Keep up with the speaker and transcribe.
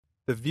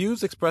The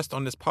views expressed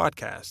on this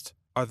podcast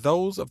are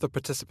those of the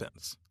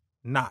participants,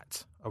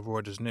 not of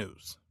Reuters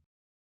News.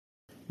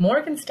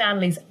 Morgan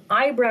Stanley's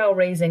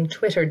eyebrow-raising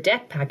Twitter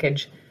debt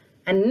package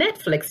and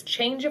Netflix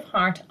change of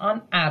heart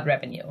on ad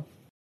revenue.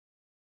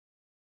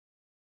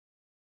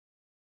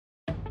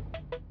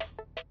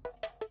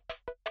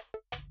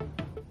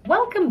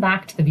 Welcome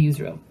back to the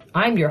Viewsroom.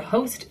 I'm your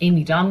host,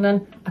 Amy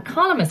Donlan, a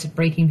columnist at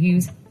Breaking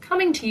Views,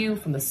 coming to you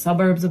from the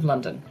suburbs of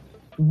London.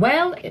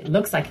 Well, it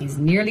looks like he's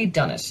nearly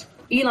done it.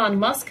 Elon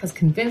Musk has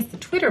convinced the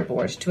Twitter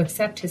board to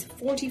accept his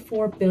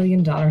 $44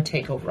 billion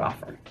takeover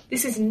offer.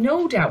 This is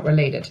no doubt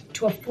related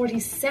to a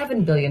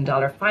 $47 billion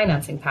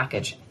financing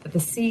package that the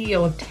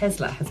CEO of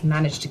Tesla has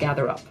managed to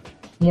gather up.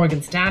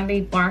 Morgan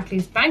Stanley,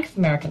 Barclays, Bank of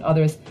America and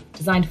others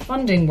designed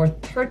funding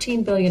worth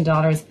 $13 billion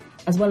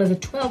as well as a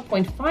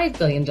 $12.5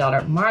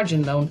 billion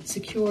margin loan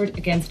secured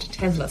against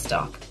Tesla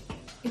stock.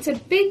 It's a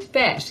big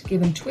bet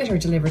given Twitter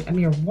delivered a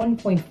mere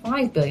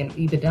 $1.5 billion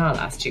EBITDA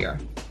last year.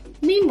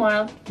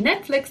 Meanwhile,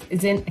 Netflix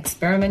is in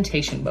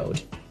experimentation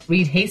mode.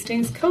 Reed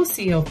Hastings,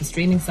 co-CEO of the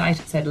streaming site,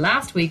 said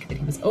last week that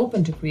he was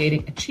open to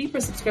creating a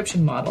cheaper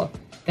subscription model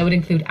that would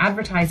include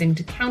advertising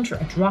to counter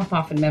a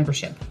drop-off in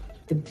membership.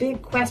 The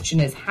big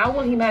question is, how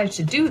will he manage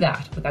to do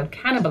that without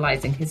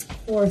cannibalising his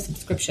core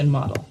subscription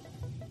model?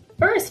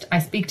 First, I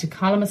speak to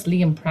columnist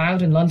Liam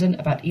Proud in London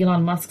about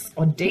Elon Musk's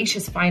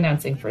audacious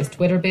financing for his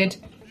Twitter bid.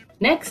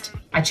 Next,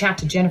 I chat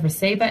to Jennifer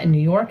Saba in New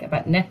York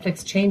about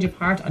Netflix change of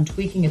heart on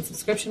tweaking its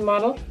subscription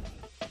model.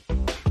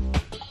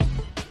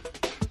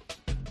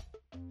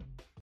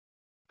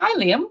 Hi,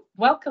 Liam.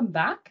 Welcome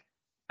back.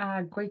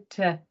 Great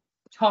to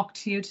talk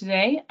to you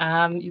today.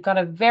 You've got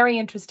a very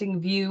interesting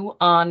view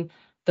on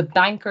the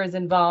bankers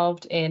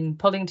involved in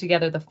pulling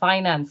together the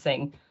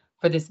financing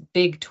for this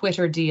big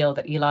Twitter deal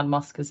that Elon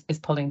Musk is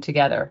pulling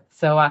together.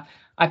 So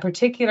I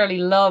particularly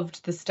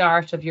loved the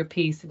start of your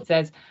piece. It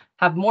says,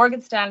 have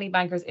Morgan Stanley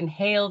bankers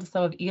inhaled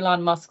some of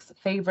Elon Musk's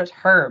favourite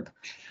herb?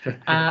 So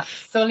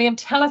Liam,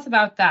 tell us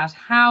about that.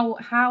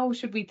 How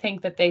should we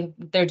think that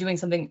they're doing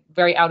something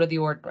very out of the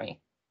ordinary?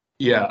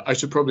 Yeah, I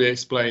should probably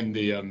explain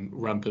the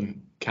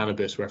rampant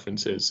cannabis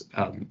references,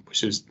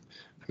 which is,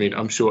 I mean,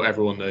 I'm sure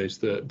everyone knows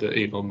that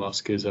Elon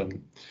Musk is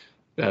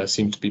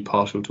seems to be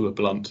partial to a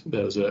blunt.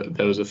 There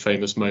was a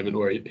famous moment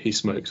where he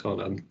smoked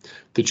on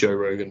the Joe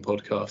Rogan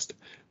podcast,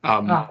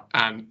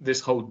 and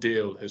this whole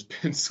deal has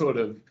been sort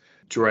of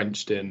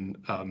drenched in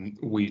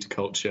weed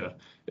culture.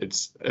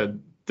 It's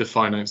the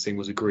financing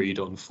was agreed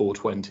on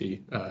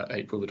 4/20,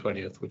 April the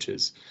 20th, which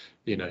is,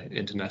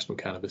 International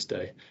Cannabis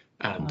Day,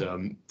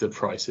 and the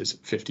price is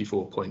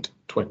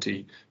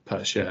 54.20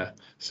 per share.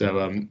 So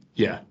I'm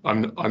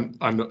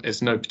not.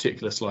 It's no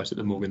particular slight at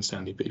the Morgan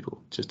Stanley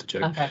people, just a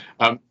joke. Okay.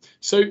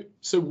 So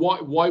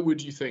why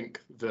would you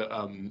think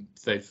that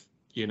they've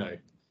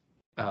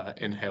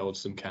inhaled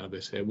some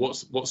cannabis here?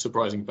 What's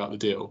surprising about the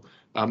deal?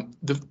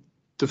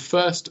 The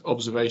first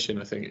observation,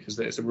 I think, is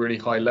that it's a really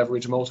high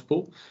leverage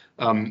multiple.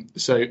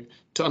 So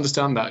to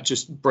understand that,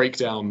 just break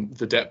down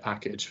the debt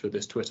package for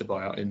this Twitter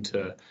buyout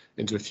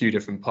into a few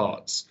different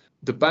parts.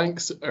 The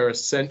banks are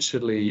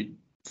essentially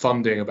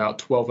funding about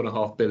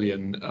 $12.5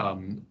 billion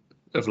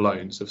of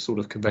loans, of sort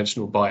of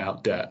conventional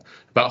buyout debt.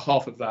 About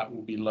half of that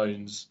will be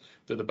loans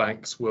that the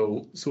banks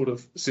will sort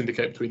of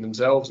syndicate between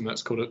themselves, and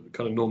that's called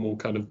kind of normal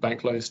kind of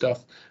bank loan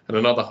stuff. And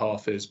another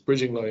half is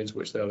bridging loans,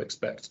 which they'll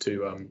expect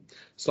to,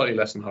 slightly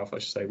less than half, I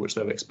should say, which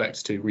they'll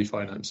expect to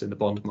refinance in the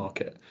bond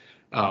market.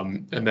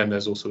 And then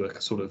there's also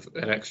a sort of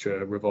an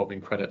extra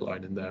revolving credit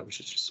line in there, which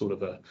is just sort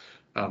of a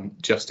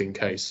just in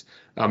case.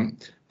 And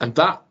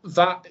that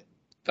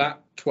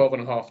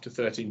 12.5 to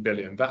 13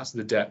 billion, that's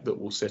the debt that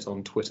will sit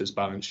on Twitter's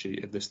balance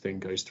sheet if this thing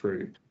goes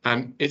through.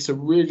 And it's a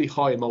really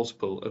high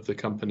multiple of the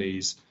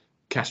company's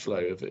cash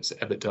flow, of its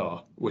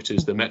EBITDA, which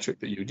is the metric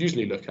that you would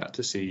usually look at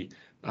to see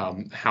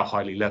how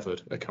highly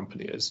levered a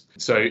company is.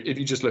 So if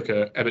you just look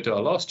at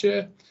EBITDA last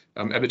year,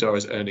 EBITDA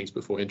is earnings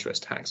before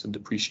interest, tax and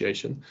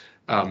depreciation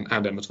and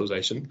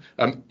amortization.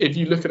 If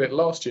you look at it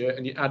last year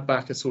and you add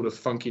back a sort of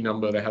funky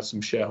number, they had some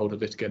shareholder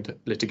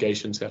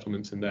litigation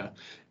settlements in there.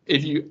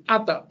 If you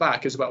add that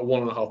back, it's about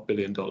 $1.5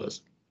 billion.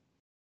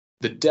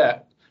 The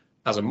debt,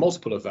 as a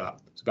multiple of that,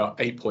 is about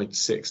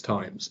 8.6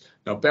 times.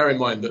 Now, bear in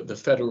mind that the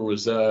Federal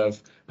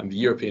Reserve and the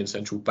European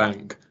Central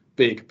Bank,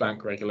 big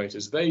bank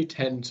regulators, they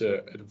tend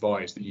to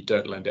advise that you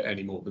don't lend it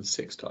any more than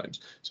 6 times.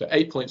 So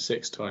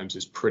 8.6 times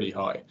is pretty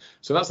high.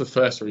 So that's the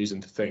first reason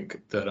to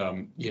think that,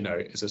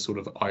 it's a sort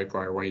of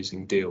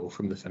eyebrow-raising deal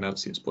from the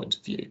financier's point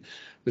of view.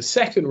 The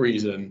second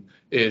reason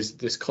is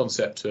this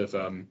concept of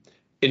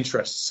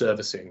interest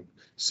servicing.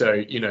 So,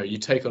 you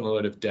take on a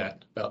load of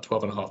debt, about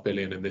 12.5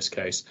 billion in this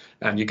case,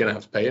 and you're going to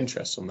have to pay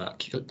interest on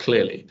that,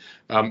 clearly.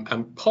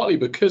 And partly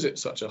because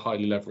it's such a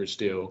highly leveraged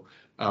deal,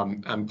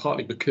 and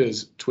partly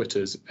because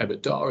Twitter's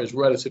EBITDA is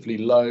relatively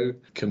low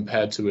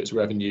compared to its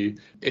revenue,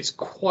 it's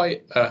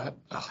quite a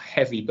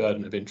heavy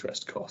burden of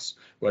interest costs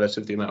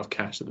relative to the amount of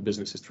cash that the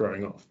business is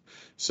throwing off.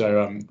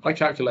 So I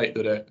calculate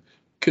that it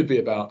could be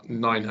about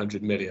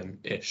 900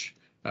 million-ish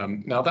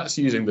Now, that's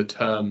using the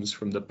terms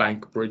from the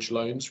bank bridge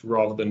loans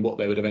rather than what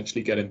they would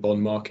eventually get in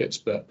bond markets.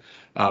 But,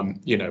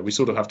 we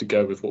sort of have to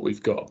go with what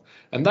we've got.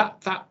 And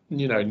that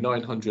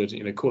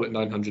 900, call it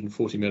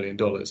 $940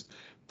 million,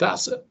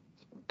 that's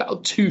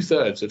about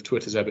 2/3 of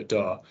Twitter's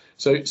EBITDA.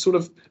 So sort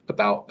of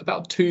about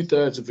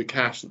 2/3 of the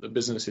cash that the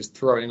business is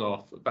throwing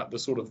off, about the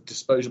sort of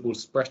disposable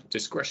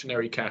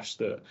discretionary cash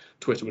that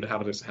Twitter would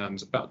have in its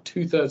hands, about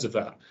 2/3 of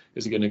that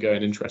is going to go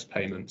in interest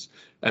payments.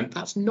 And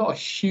that's not a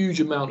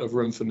huge amount of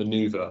room for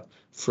maneuver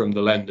from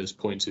the lender's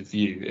point of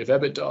view. If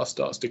EBITDA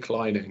starts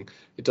declining,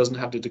 it doesn't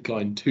have to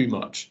decline too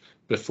much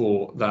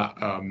before that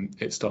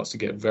it starts to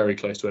get very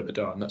close to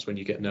EBITDA, and that's when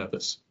you get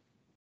nervous.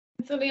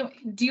 So, Liam,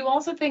 do you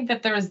also think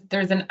that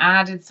there's an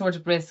added sort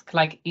of risk,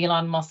 like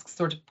Elon Musk's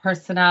sort of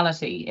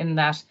personality, in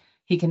that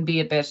he can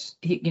be a bit,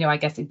 I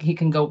guess he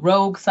can go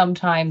rogue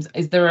sometimes?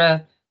 Is there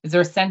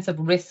a sense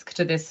of risk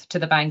to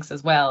the banks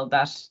as well,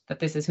 that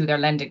this is who they're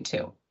lending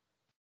to?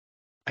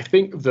 I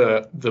think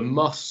the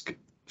Musk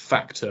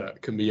factor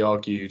can be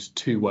argued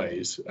two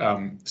ways.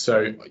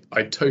 So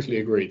I totally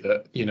agree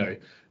that,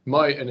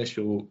 my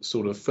initial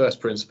sort of first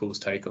principles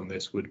take on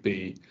this would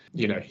be,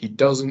 he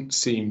doesn't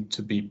seem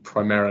to be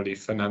primarily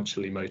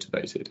financially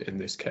motivated in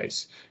this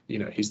case.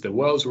 He's the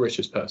world's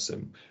richest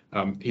person.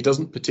 He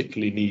doesn't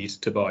particularly need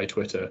to buy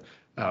Twitter,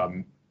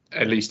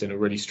 at least in a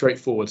really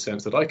straightforward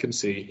sense that I can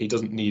see. He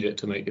doesn't need it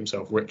to make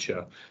himself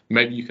richer.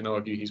 Maybe you can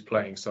argue he's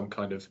playing some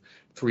kind of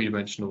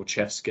three-dimensional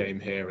chess game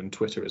here, and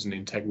Twitter is an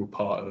integral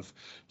part of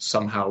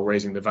somehow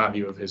raising the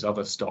value of his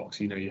other stocks.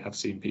 You have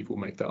seen people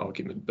make that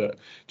argument, but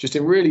just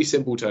in really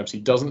simple terms, he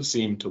doesn't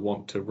seem to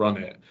want to run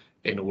it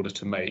in order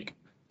to make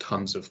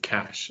tons of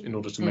cash, in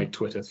order to make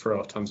Twitter throw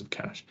off tons of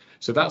cash.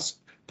 So that's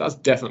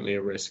definitely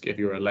a risk if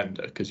you're a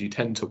lender, because you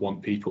tend to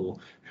want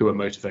people who are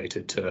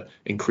motivated to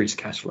increase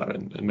cash flow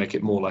and make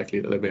it more likely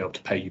that they'll be able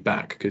to pay you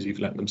back because you've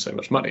lent them so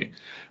much money.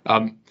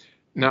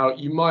 Now,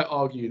 you might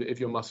argue that if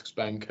you're Musk's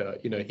banker,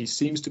 he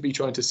seems to be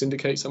trying to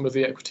syndicate some of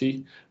the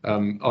equity,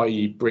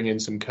 i.e. bring in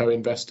some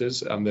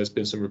co-investors. There's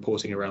been some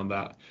reporting around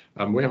that.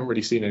 We haven't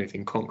really seen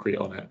anything concrete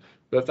on it,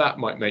 but that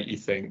might make you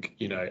think,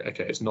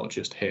 okay, it's not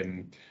just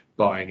him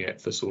buying it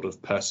for sort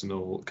of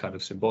personal kind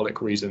of symbolic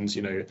reasons.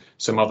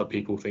 Some other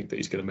people think that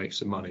he's going to make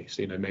some money.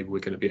 So, maybe we're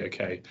going to be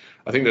okay.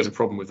 I think there's a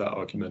problem with that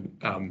argument.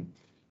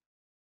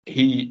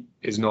 He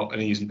is not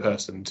an easy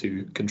person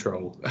to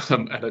control.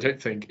 And I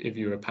don't think if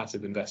you're a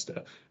passive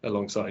investor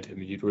alongside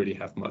him, you'd really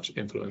have much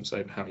influence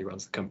over how he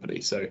runs the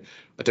company. So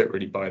I don't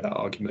really buy that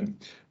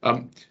argument.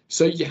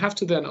 So you have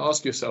to then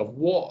ask yourself,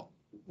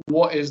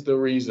 what is the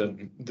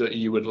reason that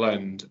you would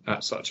lend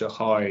at such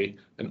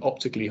an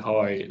optically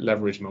high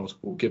leverage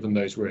multiple, given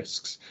those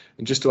risks?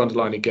 And just to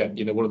underline again,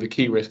 one of the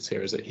key risks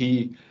here is that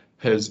he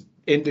has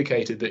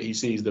indicated that he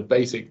sees the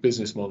basic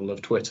business model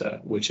of Twitter,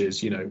 which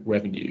is,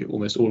 revenue,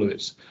 almost all of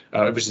its,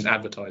 which is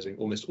advertising,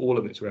 almost all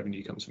of its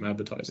revenue comes from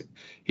advertising.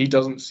 He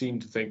doesn't seem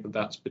to think that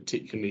that's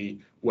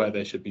particularly where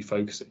they should be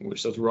focusing,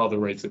 which does rather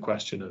raise the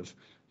question of,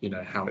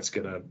 how it's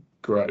going to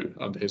grow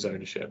under his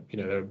ownership.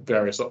 There are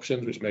various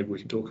options, which maybe we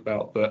can talk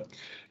about, but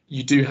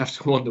you do have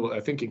to wonder what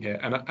they're thinking here.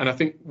 And I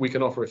think we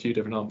can offer a few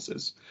different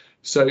answers.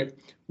 So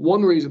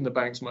one reason the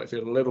banks might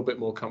feel a little bit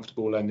more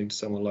comfortable lending to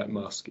someone like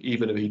Musk,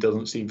 even if he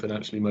doesn't seem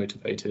financially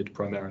motivated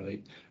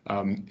primarily,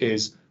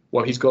 is,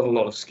 well, he's got a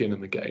lot of skin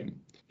in the game.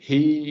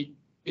 He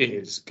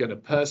is going to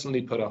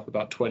personally put up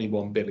about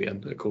 21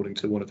 billion, according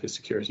to one of his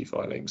security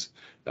filings.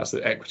 That's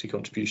the equity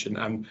contribution.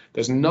 And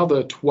there's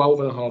another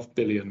 12.5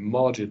 billion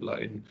margin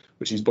loan,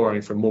 which he's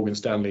borrowing from Morgan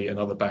Stanley and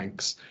other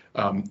banks,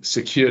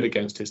 secured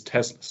against his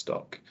Tesla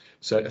stock.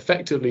 So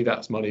effectively,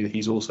 that's money that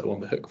he's also on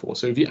the hook for.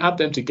 So if you add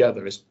them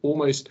together, it's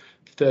almost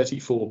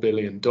 $34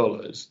 billion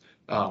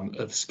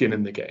of skin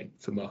in the game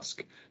for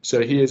Musk.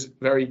 So he is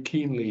very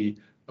keenly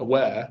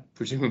aware,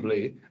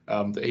 presumably,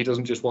 that he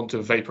doesn't just want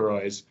to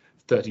vaporize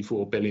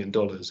 $34 billion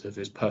of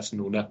his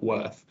personal net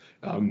worth.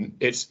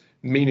 It's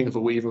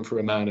meaningful even for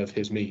a man of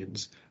his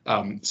means.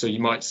 So you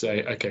might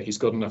say, okay, he's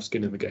got enough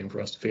skin in the game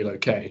for us to feel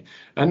okay.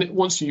 And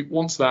once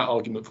that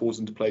argument falls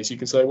into place, you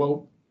can say,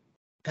 well,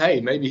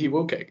 hey, maybe he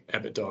will get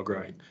EBITDA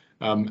growing.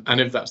 And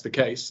if that's the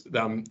case,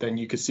 then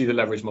you could see the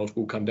leverage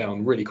multiple come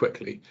down really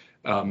quickly.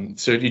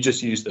 So if you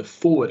just use the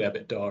forward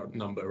EBITDA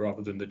number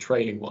rather than the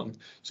trailing one,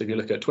 so if you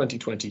look at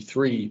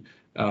 2023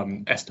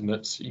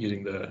 estimates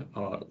using the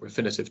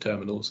Refinitiv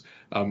terminals,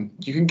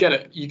 you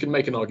can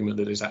make an argument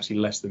that it's actually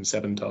less than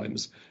 7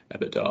 times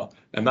EBITDA,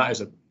 and that is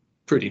a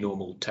pretty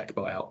normal tech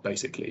buyout.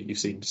 Basically, you've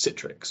seen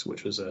Citrix,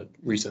 which was a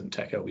recent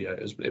tech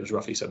LBO, it was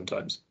roughly 7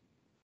 times.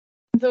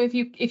 So if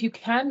you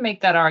can make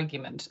that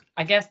argument,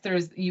 I guess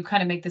you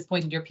kind of make this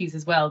point in your piece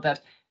as well,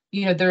 that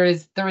there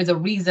is a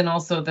reason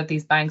also that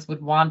these banks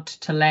would want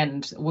to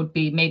lend, would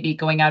be maybe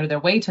going out of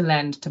their way to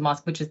lend to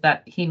Musk, which is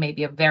that he may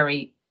be a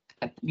very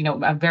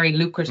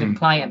lucrative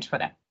client for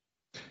them.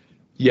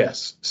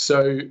 Yes.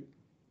 So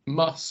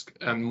Musk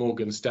and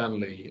Morgan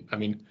Stanley, I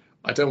mean,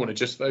 I don't want to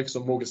just focus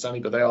on Morgan Stanley,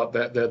 but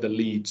they're the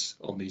leads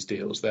on these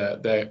deals.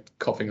 They're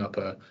coughing up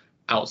a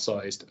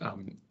outsized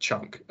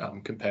chunk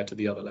compared to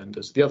the other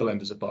lenders. The other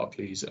lenders are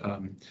Barclays,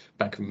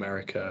 Bank of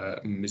America,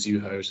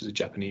 Mizuho, which is a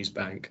Japanese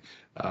bank,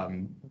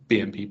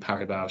 BNP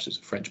Paribas, which is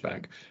a French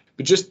bank.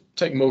 But just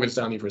take Morgan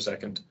Stanley for a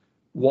second.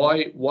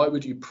 Why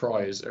would you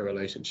prize a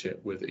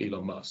relationship with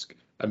Elon Musk?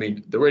 I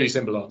mean, the really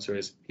simple answer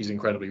is he's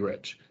incredibly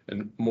rich,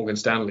 and Morgan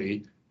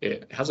Stanley,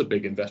 it has a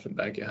big investment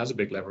bank, it has a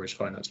big leveraged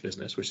finance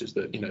business, which is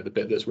the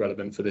bit that's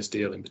relevant for this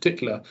deal in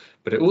particular,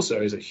 but it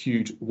also is a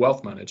huge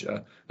wealth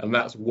manager, and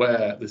that's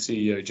where the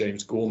CEO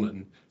James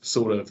Gorman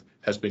sort of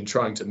has been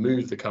trying to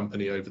move the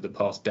company over the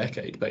past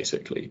decade,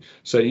 basically.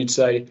 So you'd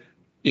say,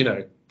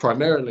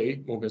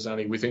 primarily Morgan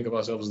Stanley, we think of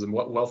ourselves as the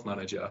wealth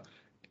manager.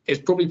 It's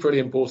probably pretty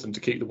important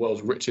to keep the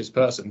world's richest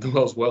person, the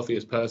world's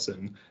wealthiest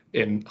person,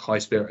 in high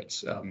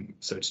spirits,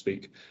 so to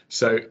speak.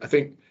 So I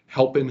think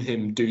helping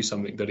him do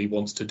something that he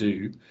wants to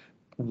do,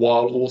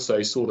 while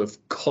also sort of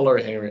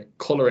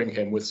collaring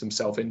him with some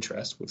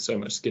self-interest, with so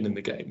much skin in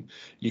the game,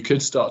 you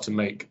could start to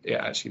make it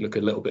actually look a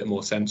little bit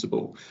more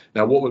sensible.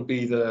 Now, what would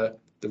be the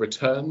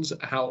returns?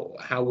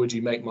 How would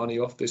you make money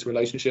off this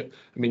relationship?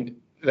 I mean,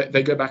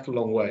 they go back a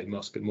long way,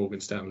 Musk and Morgan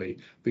Stanley.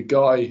 The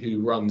guy who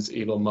runs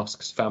Elon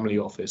Musk's family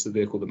office, the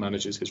vehicle that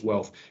manages his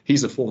wealth,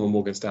 he's a former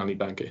Morgan Stanley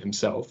banker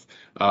himself.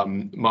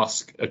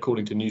 Musk,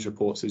 according to news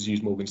reports, has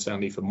used Morgan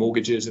Stanley for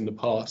mortgages in the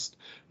past,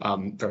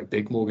 very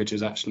big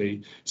mortgages,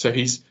 actually. So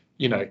he's,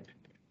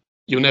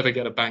 you'll never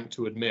get a bank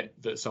to admit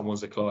that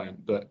someone's a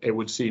client, but it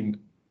would seem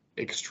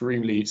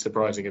extremely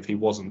surprising if he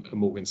wasn't a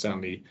Morgan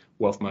Stanley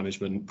wealth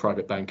management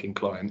private banking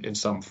client in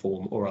some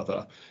form or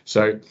other.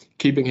 So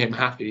keeping him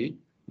happy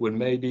would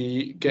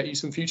maybe get you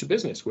some future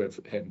business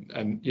with him,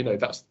 and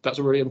that's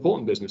a really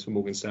important business for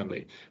Morgan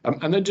Stanley.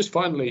 And then just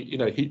finally,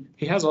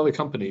 he has other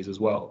companies as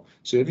well.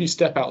 So if you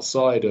step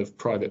outside of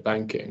private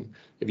banking,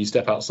 if you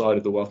step outside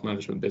of the wealth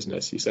management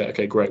business, you say,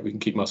 okay, great, we can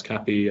keep Musk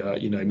happy.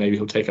 Maybe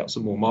he'll take out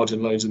some more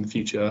margin loans in the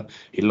future.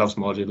 He loves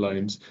margin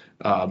loans,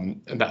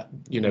 and that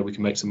we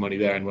can make some money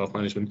there in wealth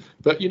management.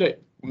 But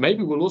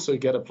maybe we'll also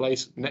get a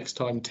place next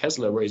time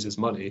Tesla raises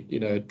money, a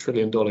 $1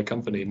 trillion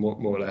company, more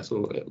or less,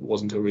 or it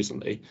wasn't until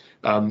recently.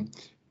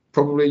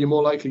 Probably you're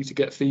more likely to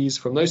get fees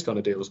from those kind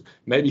of deals.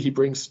 Maybe he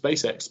brings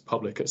SpaceX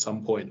public at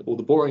some point, or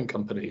the Boring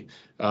Company.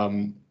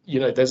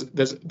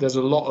 There's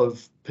a lot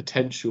of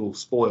potential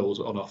spoils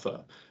on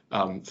offer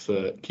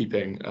for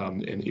keeping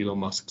in Elon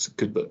Musk's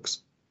good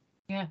books.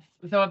 Yeah,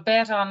 so a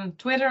bet on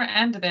Twitter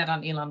and a bet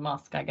on Elon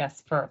Musk, I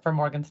guess, for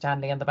Morgan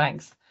Stanley and the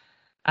banks.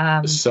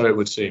 So it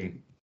would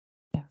seem.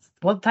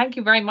 Well, thank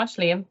you very much,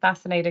 Liam.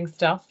 Fascinating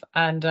stuff.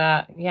 And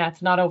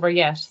it's not over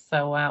yet.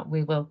 So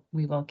we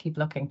will keep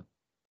looking.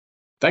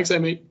 Thanks,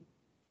 Amy.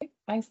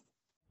 Thanks.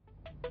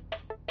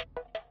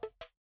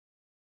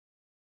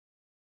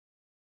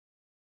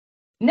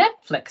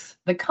 Netflix,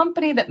 the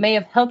company that may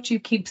have helped you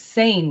keep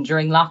sane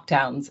during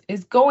lockdowns,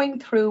 is going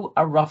through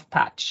a rough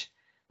patch.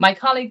 My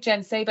colleague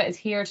Jen Saba is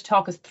here to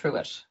talk us through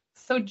it.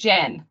 So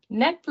Jen,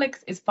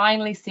 Netflix is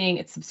finally seeing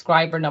its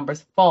subscriber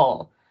numbers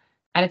fall,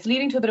 and it's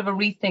leading to a bit of a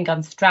rethink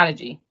on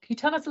strategy. Can you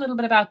tell us a little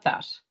bit about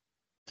that?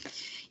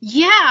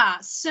 Yeah,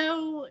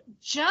 so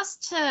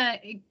just to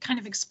kind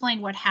of explain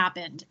what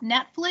happened,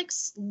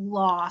 Netflix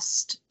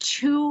lost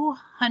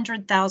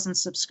 200,000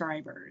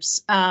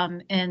 subscribers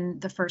in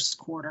the first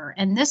quarter.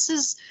 And this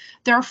is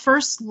their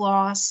first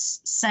loss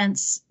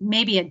since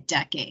maybe a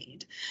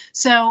decade.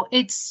 So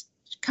it's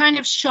kind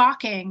of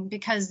shocking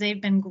because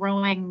they've been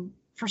growing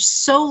for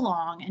so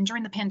long, and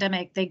during the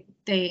pandemic,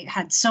 they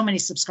had so many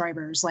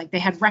subscribers, like they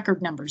had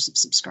record numbers of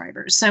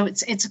subscribers. So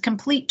it's a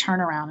complete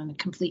turnaround and a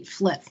complete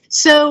flip.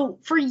 So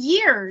for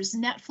years,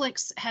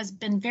 Netflix has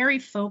been very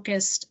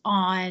focused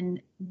on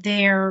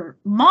their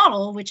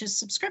model, which is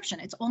subscription.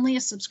 It's only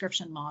a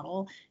subscription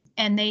model,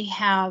 and they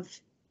have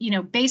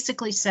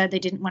basically said they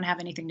didn't want to have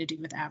anything to do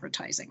with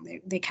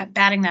advertising. They kept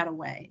batting that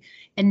away.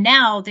 And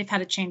now they've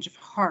had a change of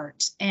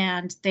heart,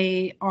 and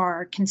they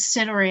are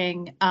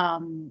considering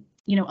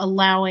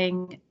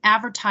allowing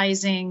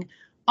advertising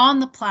on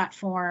the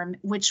platform,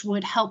 which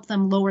would help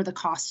them lower the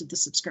cost of the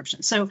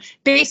subscription. So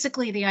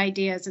basically the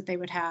idea is that they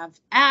would have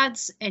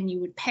ads and you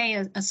would pay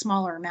a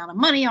smaller amount of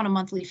money on a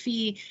monthly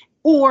fee,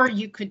 or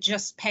you could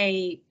just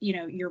pay,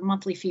 your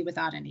monthly fee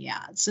without any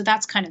ads. So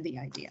that's kind of the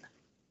idea.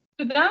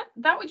 So that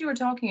what you were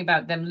talking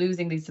about, them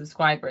losing these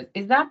subscribers,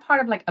 is that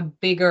part of like a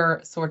bigger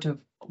sort of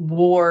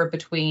war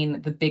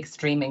between the big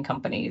streaming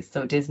companies?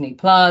 So Disney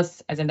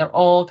Plus, as in they're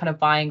all kind of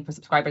vying for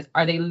subscribers.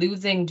 Are they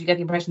losing? Do you get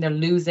the impression they're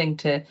losing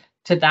to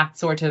that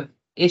sort of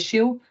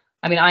issue?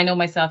 I mean, I know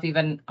myself,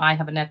 even I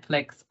have a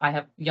Netflix, I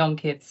have young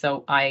kids,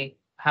 so I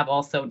have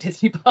also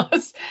Disney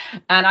Plus.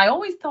 And I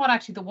always thought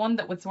actually the one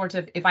that would sort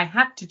of, if I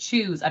had to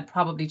choose, I'd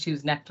probably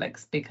choose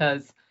Netflix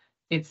because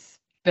it's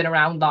been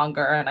around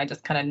longer and I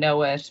just kind of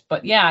know it.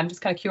 But yeah, I'm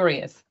just kind of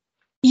curious.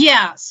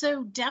 Yeah,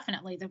 so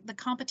definitely the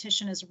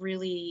competition is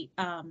really,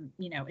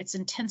 it's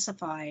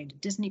intensified.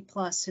 Disney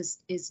Plus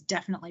is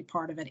definitely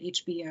part of it.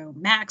 HBO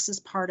Max is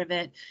part of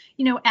it.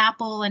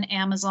 Apple and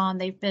Amazon,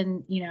 they've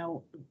been,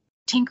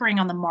 tinkering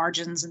on the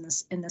margins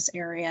in this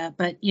area,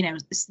 but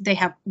they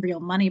have real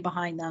money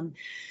behind them.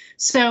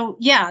 So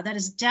yeah, that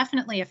is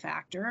definitely a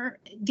factor.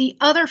 The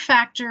other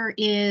factor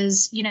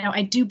is,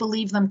 I do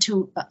believe them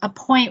to a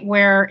point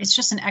where it's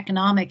just an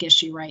economic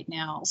issue right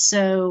now.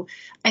 So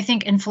I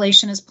think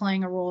inflation is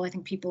playing a role. I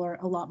think people are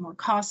a lot more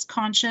cost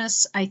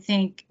conscious. I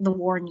think the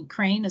war in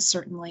Ukraine is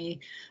certainly,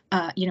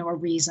 a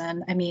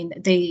reason. I mean,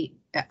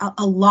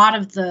 a lot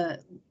of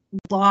the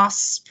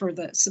loss for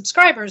the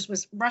subscribers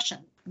was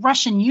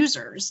Russian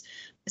users.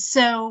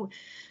 So,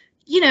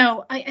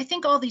 I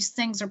think all these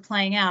things are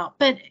playing out.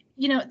 But,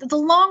 the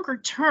longer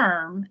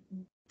term,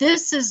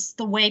 this is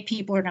the way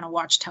people are going to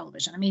watch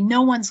television. I mean,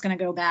 no one's going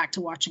to go back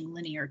to watching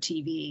linear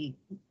TV,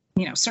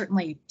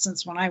 certainly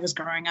since when I was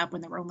growing up,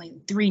 when there were only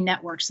 3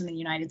 networks in the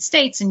United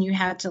States and you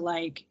had to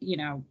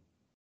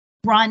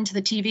run to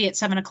the TV at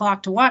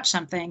 7:00 to watch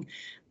something.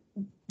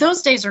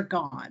 Those days are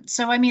gone.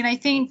 So, I mean, I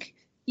think,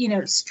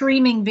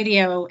 streaming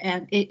video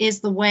and it is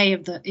the way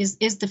of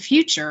is the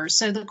future.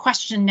 So the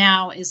question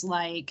now is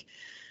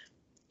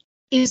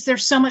is there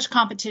so much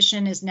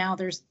competition? Is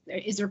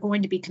there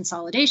going to be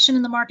consolidation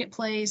in the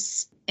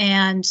marketplace?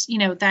 And,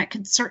 that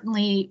could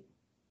certainly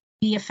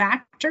be a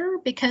factor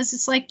because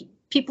it's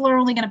people are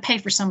only going to pay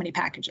for so many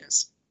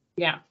packages.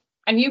 Yeah.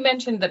 And you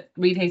mentioned that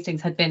Reed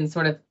Hastings had been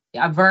sort of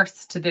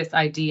averse to this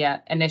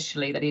idea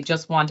initially, that he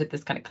just wanted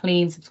this kind of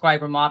clean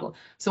subscriber model.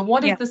 So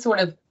what is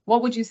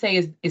what would you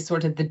say is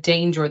sort of the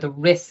danger or the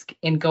risk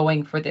in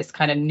going for this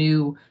kind of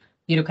new,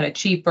 kind of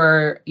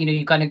cheaper,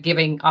 you're kind of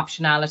giving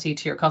optionality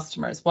to your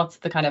customers? What's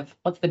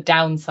the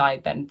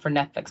downside then for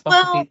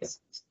Netflix?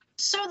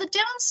 So the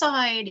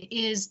downside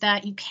is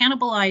that you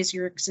cannibalize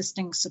your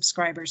existing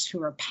subscribers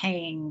who are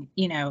paying,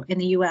 in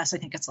the US, I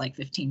think it's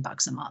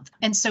 $15 a month.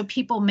 And so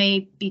people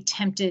may be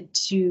tempted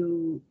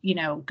to,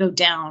 go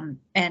down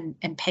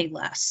and pay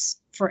less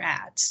for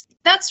ads.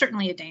 That's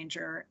certainly a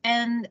danger.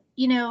 And,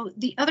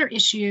 the other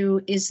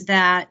issue is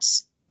that,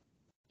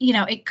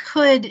 it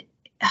could,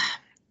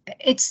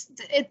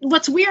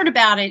 what's weird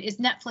about it is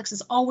Netflix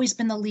has always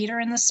been the leader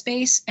in this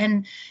space,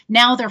 and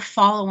now they're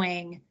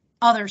following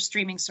other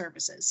streaming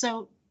services.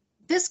 So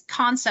this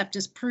concept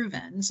is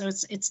proven. So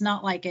it's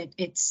not like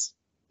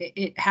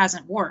it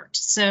hasn't worked.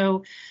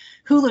 So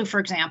Hulu, for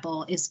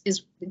example, is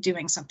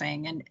doing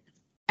something and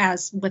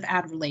as with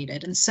ad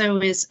related, and so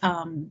is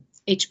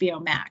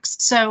HBO Max.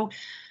 So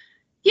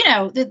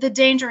the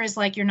danger is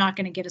you're not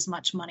going to get as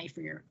much money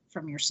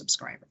from your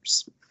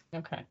subscribers.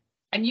 Okay.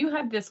 And you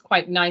had this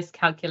quite nice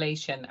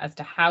calculation as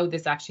to how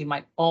this actually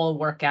might all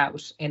work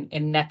out in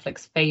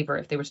Netflix's favor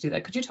if they were to do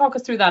that. Could you talk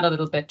us through that a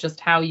little bit,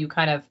 just how you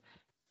kind of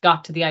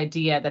got to the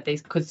idea that they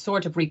could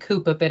sort of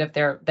recoup a bit of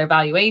their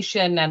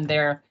valuation and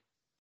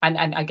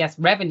and I guess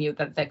revenue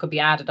that could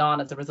be added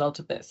on as a result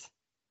of this?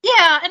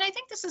 Yeah, and I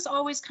think this has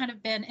always kind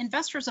of been,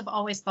 investors have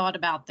always thought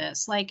about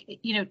this,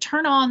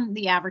 turn on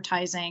the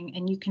advertising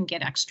and you can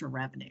get extra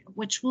revenue,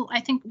 which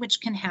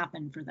can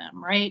happen for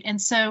them, right? And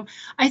so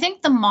I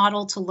think the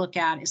model to look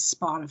at is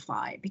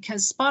Spotify,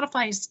 because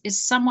Spotify is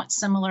somewhat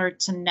similar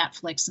to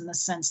Netflix in the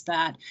sense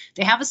that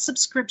they have a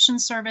subscription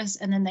service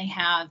and then they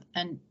have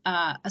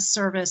a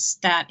service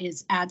that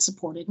is ad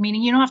supported,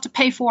 meaning you don't have to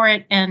pay for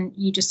it and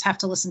you just have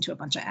to listen to a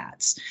bunch of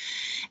ads.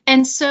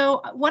 And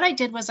so what I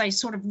did was I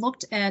sort of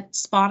looked at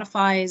Spotify's,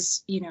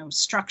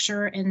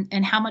 structure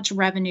and how much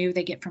revenue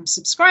they get from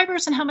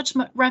subscribers and how much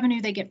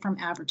revenue they get from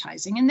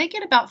advertising. And they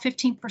get about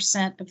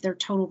 15% of their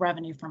total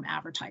revenue from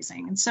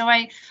advertising. And so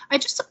I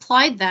just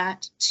applied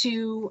that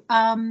to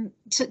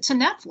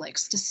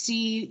Netflix to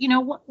see,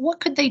 what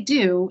could they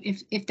do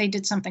if they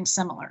did something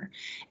similar.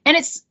 And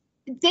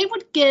they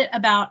would get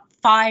about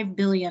 $5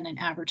 billion in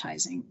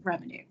advertising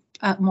revenue,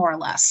 more or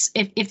less,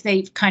 if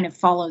they kind of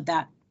followed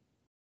that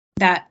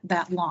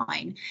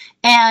line.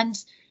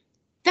 And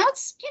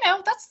that's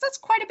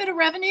quite a bit of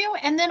revenue.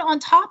 And then on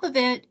top of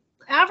it,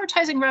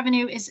 advertising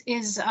revenue is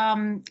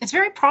it's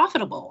very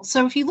profitable.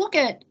 So if you look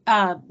at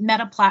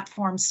Meta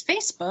Platforms,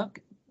 Facebook,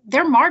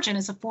 their margin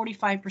is a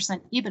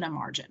 45% EBITDA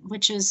margin,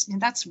 which is,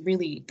 that's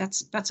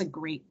a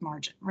great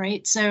margin,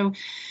 right? So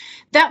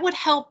that would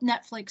help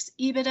Netflix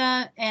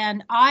EBITDA.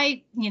 And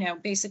I,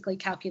 basically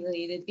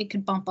calculated it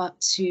could bump up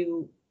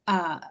to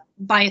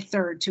by a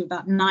third to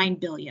about 9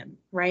 billion,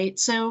 right?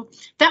 So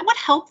that would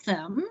help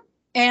them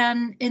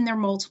and in their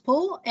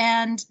multiple.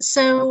 And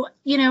so,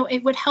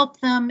 it would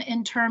help them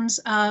in terms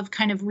of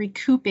kind of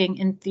recouping,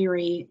 in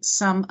theory,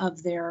 some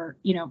of their,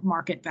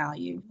 market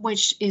value,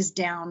 which is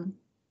down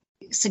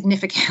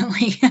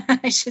significantly,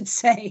 I should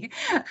say,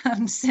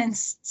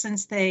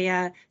 since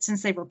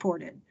they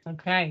reported.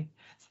 Okay.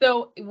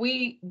 So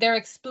they're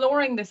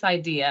exploring this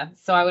idea.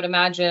 So I would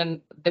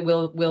imagine that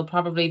we'll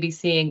probably be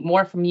seeing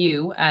more from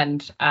you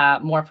and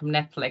more from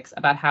Netflix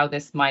about how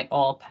this might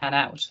all pan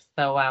out.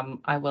 So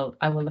I will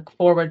look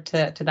forward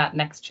to that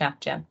next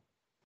chat, Jen.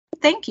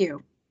 Thank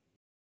you.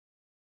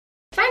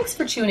 Thanks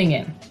for tuning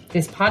in.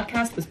 This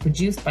podcast was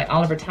produced by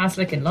Oliver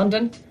Taslick in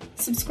London.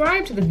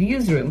 Subscribe to The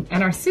Viewsroom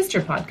and our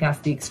sister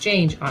podcast, The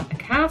Exchange, on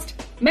Acast,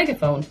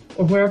 Megaphone,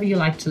 or wherever you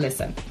like to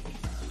listen.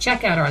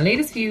 Check out our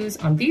latest views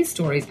on these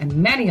stories and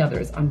many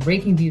others on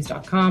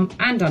breakingviews.com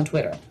and on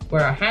Twitter,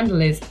 where our handle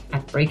is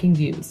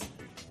 @breakingviews.